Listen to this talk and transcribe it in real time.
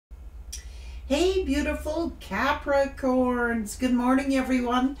Hey, beautiful Capricorns. Good morning,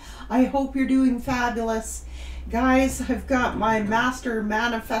 everyone. I hope you're doing fabulous. Guys, I've got my Master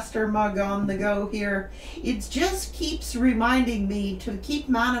Manifester mug on the go here. It just keeps reminding me to keep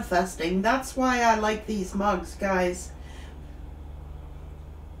manifesting. That's why I like these mugs, guys.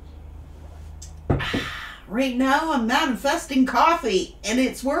 Right now, I'm manifesting coffee, and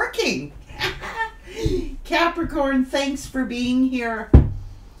it's working. Capricorn, thanks for being here.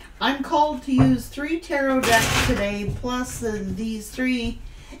 I'm called to use 3 tarot decks today, plus these 3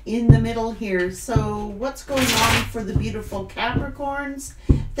 in the middle here. So what's going on for the beautiful Capricorns?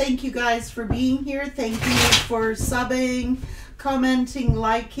 Thank you guys for being here. Thank you for subbing, commenting,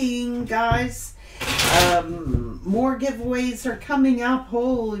 liking, guys. More giveaways are coming up.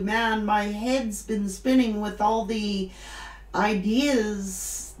 Holy man, my head's been spinning with all the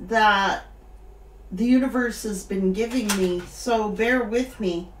ideas that the universe has been giving me. So bear with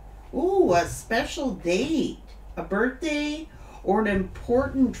me. Ooh, a special date, a birthday, or an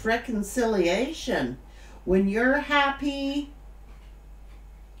important reconciliation. When you're happy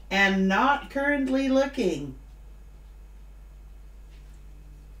and not currently looking.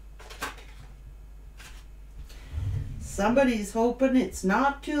 Somebody's hoping it's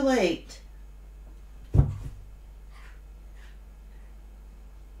not too late.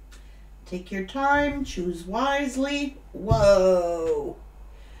 Take your time, choose wisely. Whoa!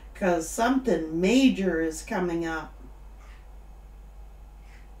 Because something major is coming up.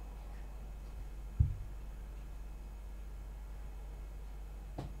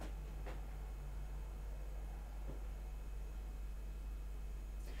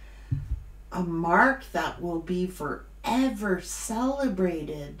 A mark that will be forever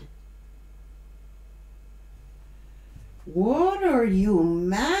celebrated. What are you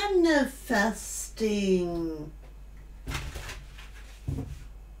manifesting?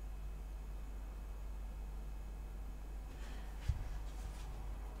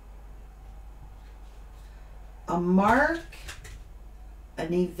 A mark,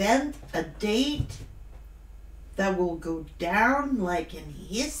 an event, a date that will go down like in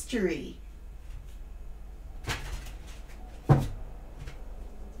history.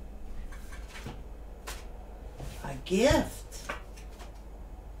 A gift,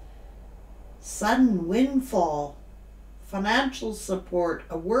 sudden windfall, financial support,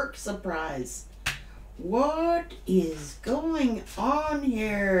 a work surprise. What is going on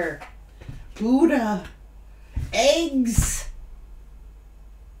here? Buddha. Eggs.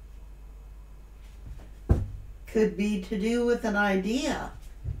 Could be to do with an idea.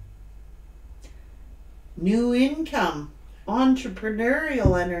 New income.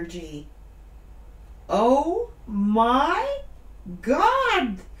 Entrepreneurial energy. Oh my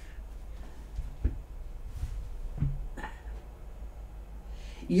God.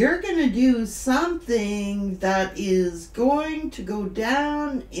 You're going to do something that is going to go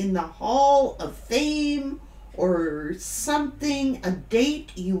down in the Hall of Fame, or something, a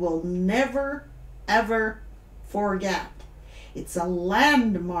date you will never ever forget. It's a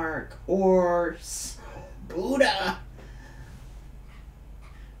landmark or Buddha.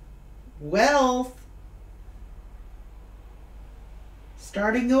 Wealth.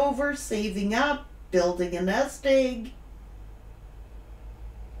 Starting over, saving up, building a nest egg.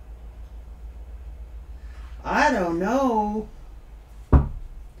 I don't know.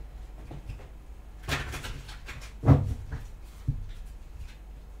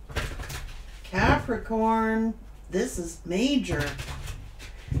 Capricorn, this is major.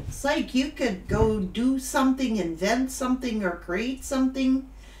 It's like you could go do something, invent something, or create something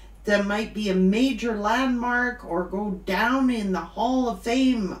that might be a major landmark or go down in the Hall of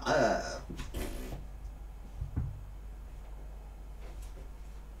Fame.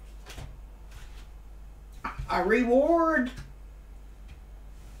 A reward.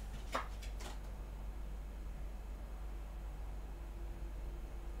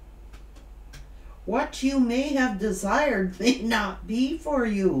 What you may have desired may not be for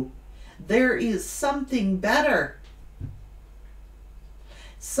you. There is something better.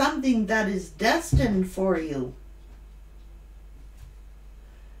 Something that is destined for you.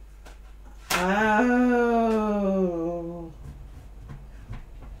 Oh.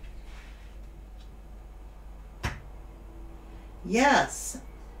 Yes.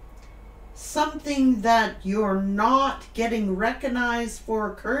 Something that you're not getting recognized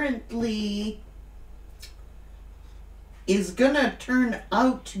for currently is gonna turn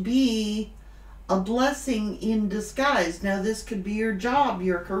out to be a blessing in disguise. Now, this could be your job,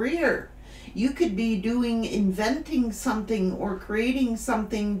 your career. You could be inventing something or creating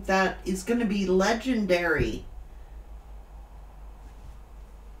something that is going to be legendary.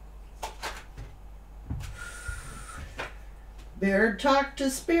 Better talk to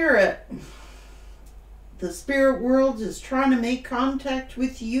spirit. The spirit world is trying to make contact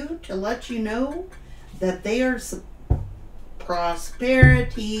with you to let you know that they are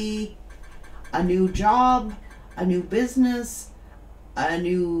prosperity, a new job, a new business, a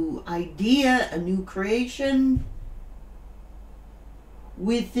new idea, a new creation.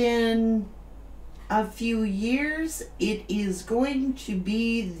 Within a few years, it is going to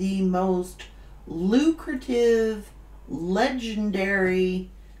be the most lucrative, legendary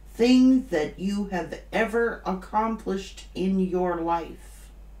thing that you have ever accomplished in your life.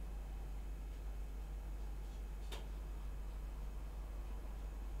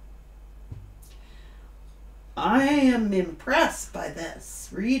 I am impressed by this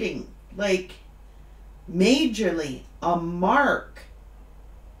reading, like majorly a mark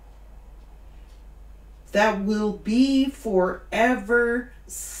that will be forever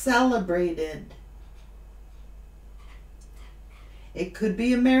celebrated. It could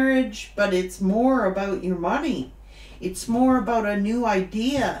be a marriage, but it's more about your money. It's more about a new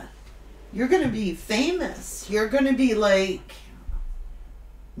idea. You're going to be famous. You're going to be like,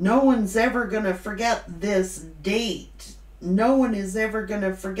 no one's ever going to forget this date. No one is ever going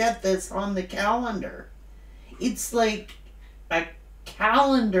to forget this on the calendar. It's like a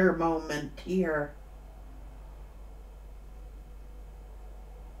calendar moment here.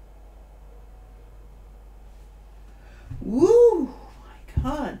 Woo! My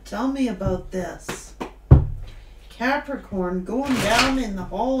God, tell me about this. Capricorn going down in the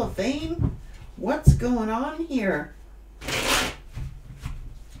Hall of Fame? What's going on here?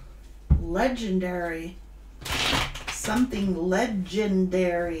 Legendary. Something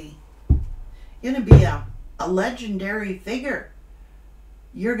legendary. You're going to be a legendary figure.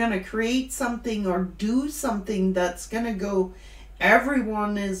 You're going to create something or do something that's going to go,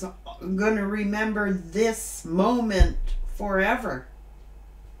 everyone is going to remember this moment forever.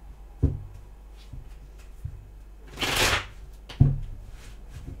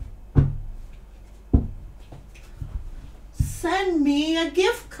 Send me a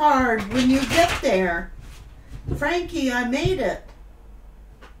gift card when you get there. Frankie, I made it.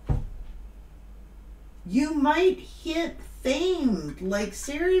 You might hit fame, like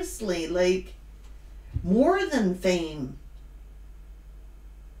seriously, like more than fame.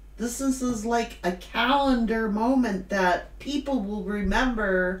 This is like a calendar moment that people will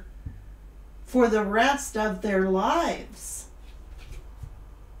remember for the rest of their lives.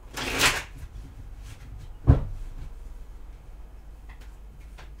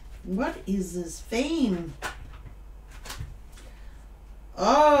 What is this fame?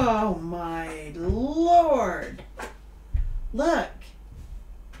 Oh my Lord. Look.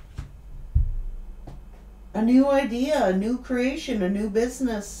 A new idea, a new creation, a new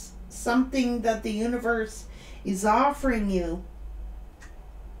business. Something that the universe is offering you.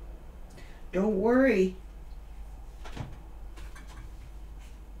 Don't worry.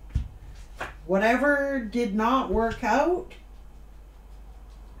 Whatever did not work out,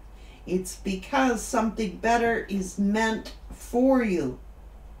 it's because something better is meant for you.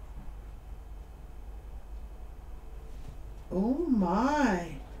 Oh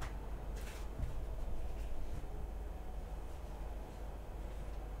my.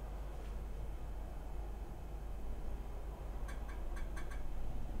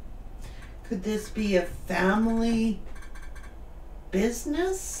 Could this be a family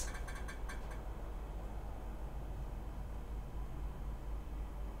business?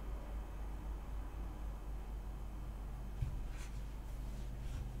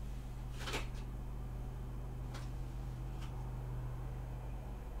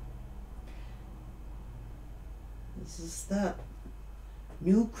 This is that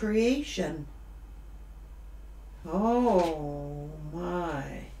new creation. Oh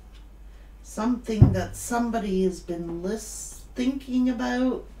my. Something that somebody has been thinking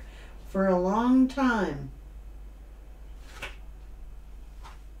about for a long time.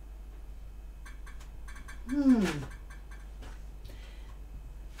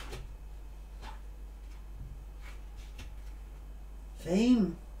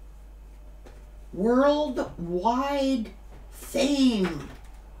 Fame. Worldwide fame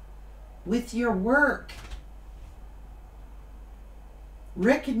with your work.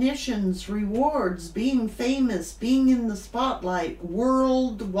 Recognitions, rewards, being famous, being in the spotlight,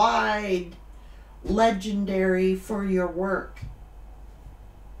 worldwide legendary for your work.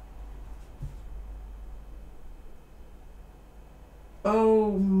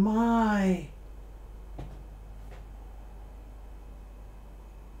 Oh my.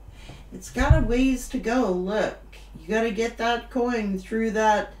 It's got a ways to go. Look, you got to get that coin through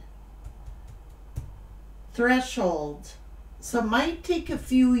that threshold. So it might take a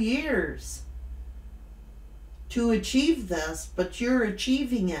few years to achieve this, but you're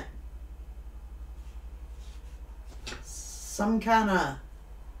achieving it. Some kind of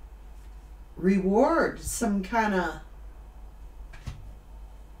reward, some kind of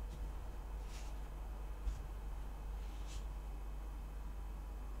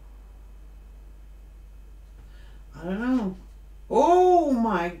I don't know. Oh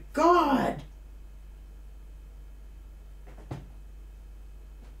my God.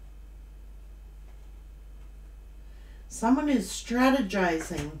 Someone is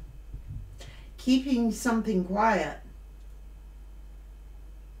strategizing, keeping something quiet.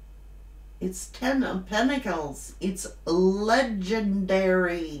 It's 10 of Pentacles. It's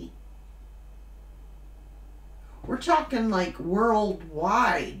legendary. We're talking like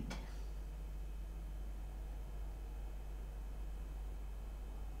worldwide.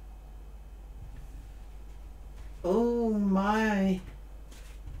 Oh my.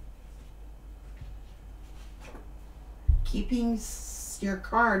 Keeping your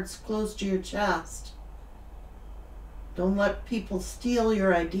cards close to your chest. Don't let people steal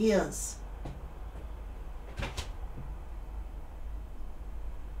your ideas.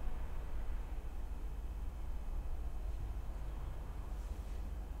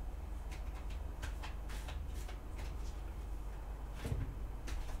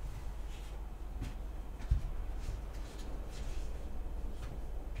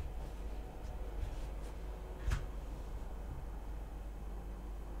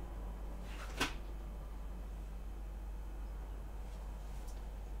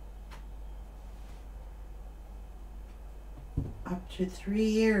 Up to 3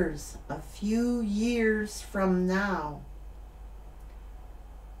 years, a few years from now,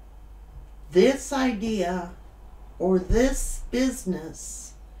 this idea or this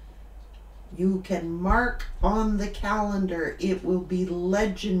business, you can mark on the calendar. It will be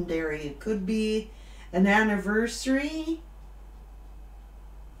legendary. It could be an anniversary.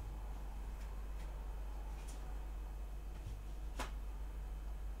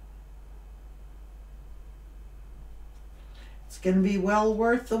 It's going to be well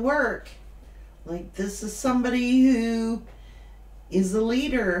worth the work. Like, this is somebody who is a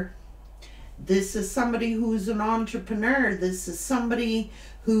leader. This is somebody who's an entrepreneur. This is somebody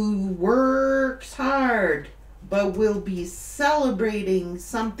who works hard, but will be celebrating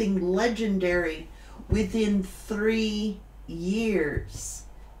something legendary within 3 years.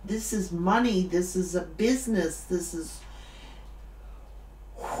 This is money. This is a business. This is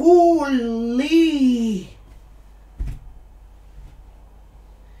holy.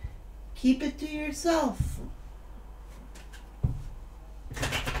 Keep it to yourself.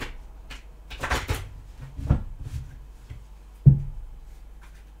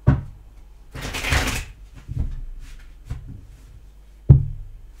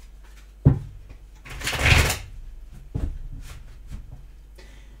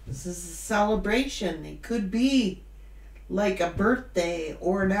 This is a celebration. It could be like a birthday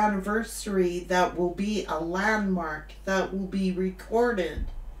or an anniversary that will be a landmark, that will be recorded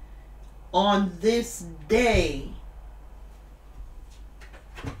on this day.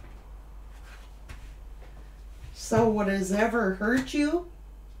 So what has ever hurt you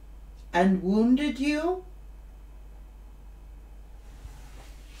and wounded you,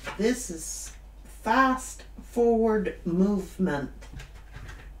 this is fast forward movement.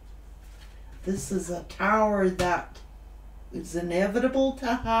 This is a tower that is inevitable to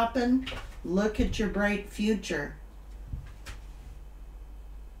happen. Look at your bright future.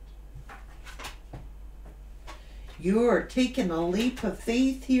 You're taking a leap of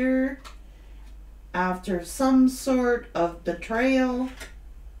faith here after some sort of betrayal.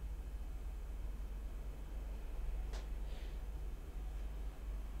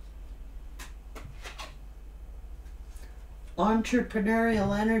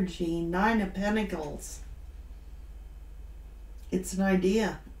 Entrepreneurial energy, 9 of Pentacles. It's an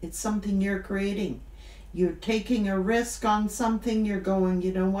idea. It's something you're creating. You're taking a risk on something. You're going,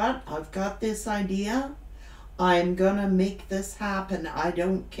 you know what? I've got this idea. I'm gonna make this happen. I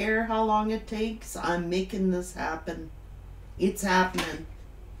don't care how long it takes. I'm making this happen. It's happening.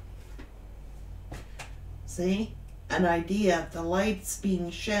 See? An idea. The light's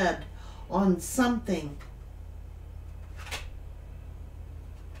being shed on something.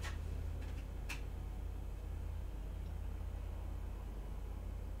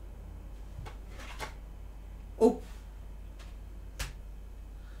 Oh.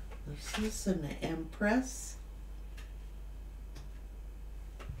 This is an Empress.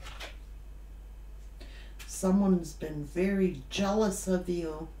 Someone's been very jealous of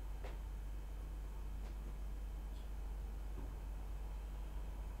you.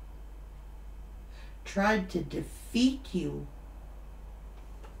 tried to defeat you.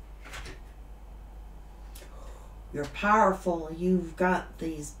 You're powerful. You've got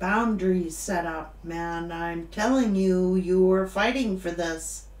these boundaries set up, man. I'm telling you, you are fighting for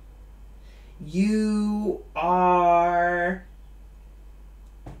this. You are...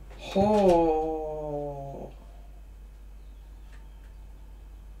 Oh.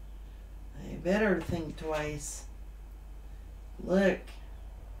 I better think twice. Look.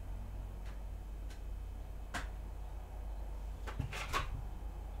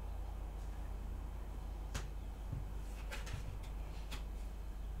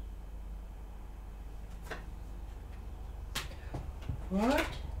 What?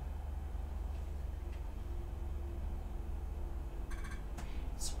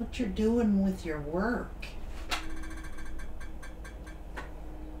 It's what you're doing with your work.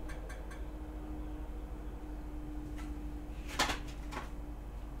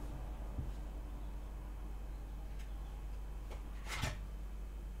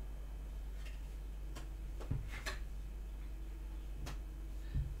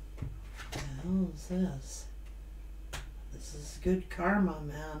 What the hell is this? This is good karma,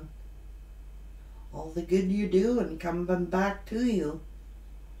 man. All the good you do and coming back to you.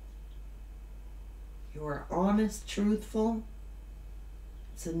 You are honest, truthful.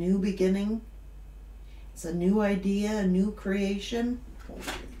 It's a new beginning. It's a new idea, a new creation. Holy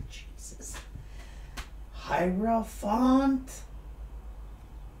Jesus. Hierophant.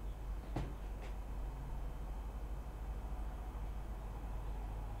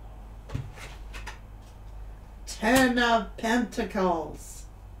 Ten of Pentacles.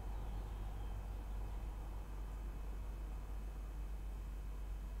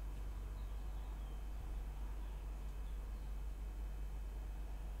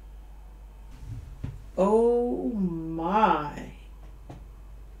 Oh my.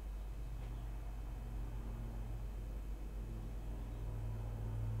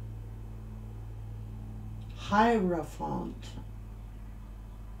 Hierophant.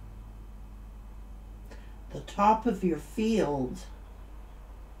 The top of your field.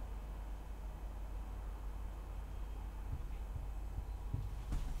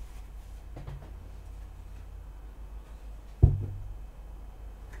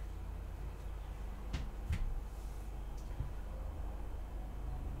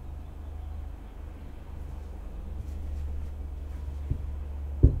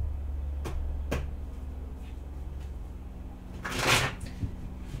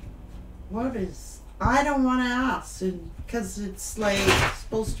 What is... I don't want to ask because it's like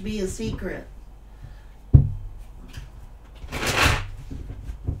supposed to be a secret.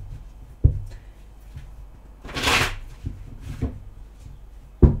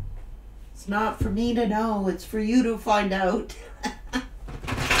 It's not for me to know, it's for you to find out.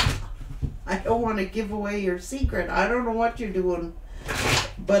 I don't want to give away your secret. I don't know what you're doing,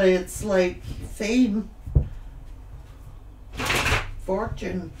 but it's like fame,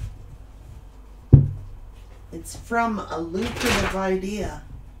 fortune. It's from a lucrative idea,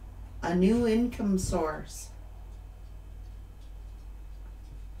 a new income source,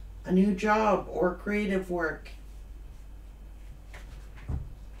 a new job or creative work.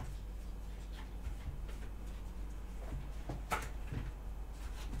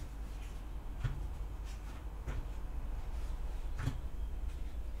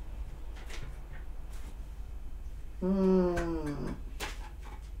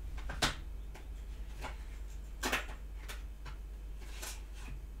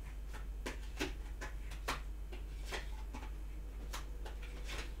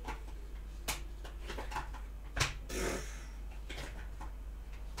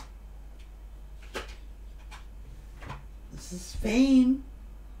 This is fame,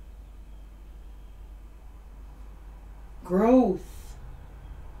 growth.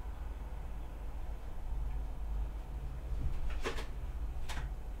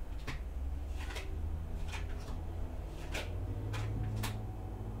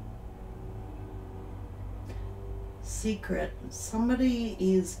 Secret. Somebody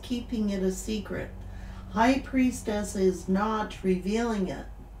is keeping it a secret. High Priestess is not revealing it,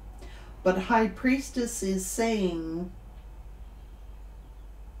 but High Priestess is saying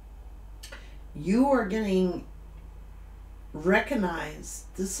you are getting recognized.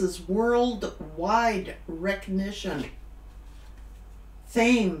 This is worldwide recognition,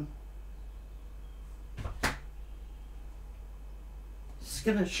 fame. It's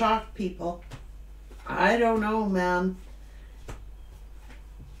gonna shock people. I don't know, man.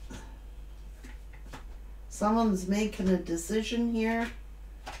 Someone's making a decision here.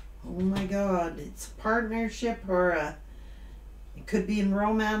 Oh my God, it's a partnership or it could be in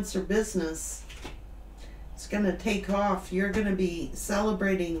romance or business. It's going to take off. You're going to be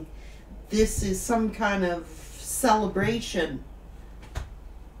celebrating. This is some kind of celebration.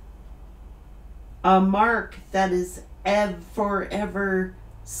 A mark that is forever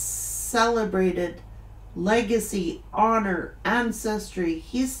celebrated. Legacy, honor, ancestry,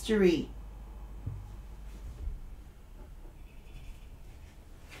 history.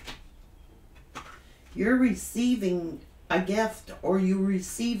 You're receiving a gift, or you're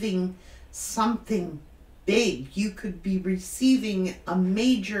receiving something big. You could be receiving a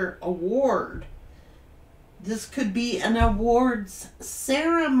major award. This could be an awards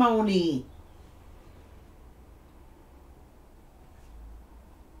ceremony.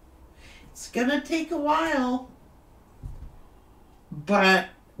 It's gonna take a while, but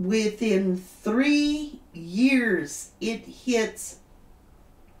within 3 years it hits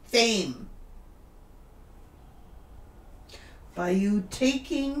fame. By you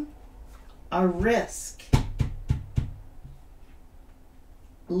taking a risk.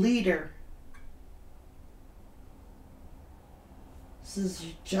 Leader. This is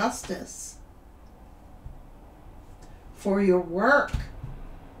justice for your work.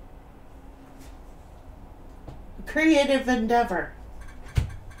 Creative endeavor.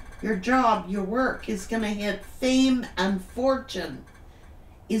 Your job, your work is going to hit fame and fortune.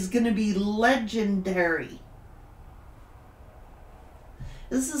 Is going to be legendary.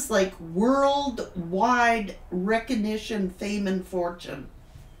 This is like worldwide recognition, fame, and fortune.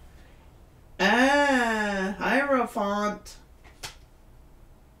 Hierophant.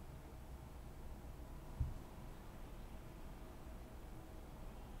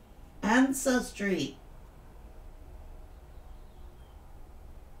 Ancestry.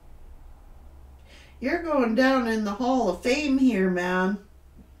 You're going down in the Hall of Fame here, man.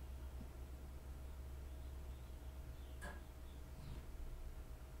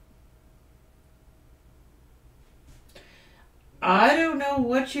 I don't know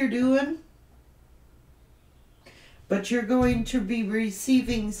what you're doing, but you're going to be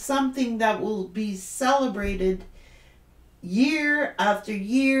receiving something that will be celebrated year after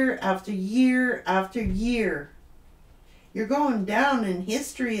year after year after year. You're going down in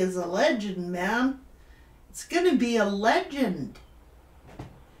history as a legend, man. It's going to be a legend.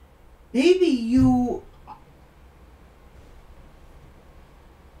 Maybe you...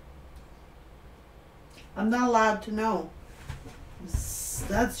 I'm not allowed to know.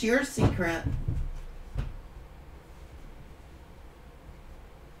 That's your secret.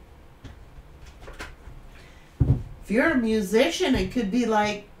 If you're a musician, it could be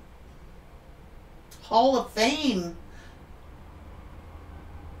like Hall of Fame.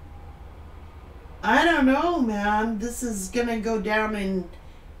 I don't know, man. This is going to go down and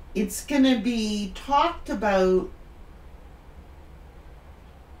it's going to be talked about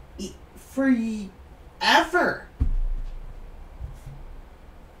forever.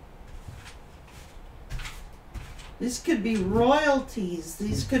 This could be royalties.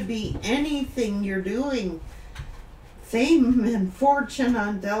 These could be anything you're doing. Fame and fortune,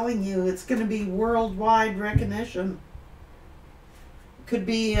 I'm telling you. It's going to be worldwide recognition. Could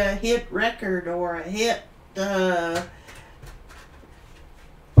be a hit record or a hit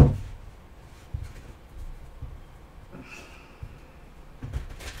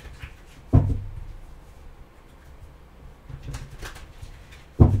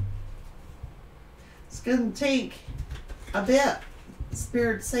it's gonna take a bit.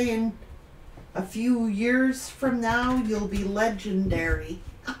 Spirit saying a few years from now you'll be legendary.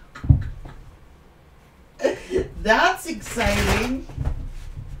 That's exciting.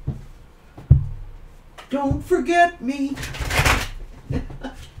 Don't forget me.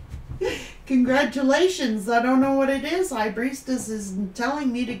 Congratulations. I don't know what it is. High Priestess is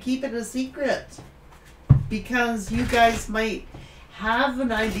telling me to keep it a secret. Because you guys might have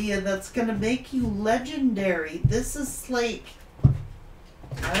an idea that's going to make you legendary. This is like,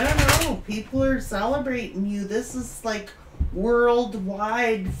 I don't know. People are celebrating you. This is like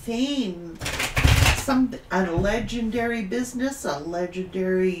worldwide fame. A legendary business, a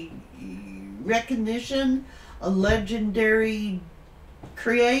legendary recognition, a legendary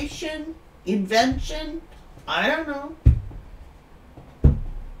creation, invention. I don't know.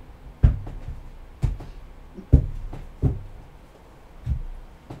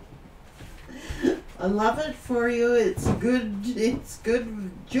 I love it for you. It's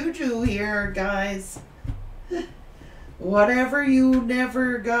good juju here, guys. Whatever you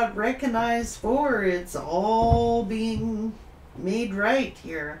never got recognized for, it's all being made right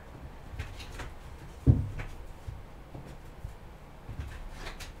here.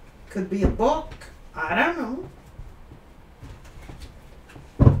 Could be a book. I don't know.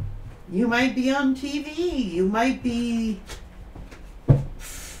 You might be on TV. You might be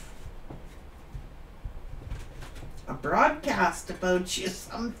a broadcast about you,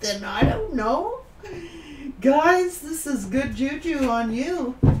 something. I don't know. Guys, this is good juju on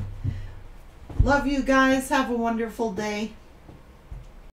you. Love you guys. Have a wonderful day.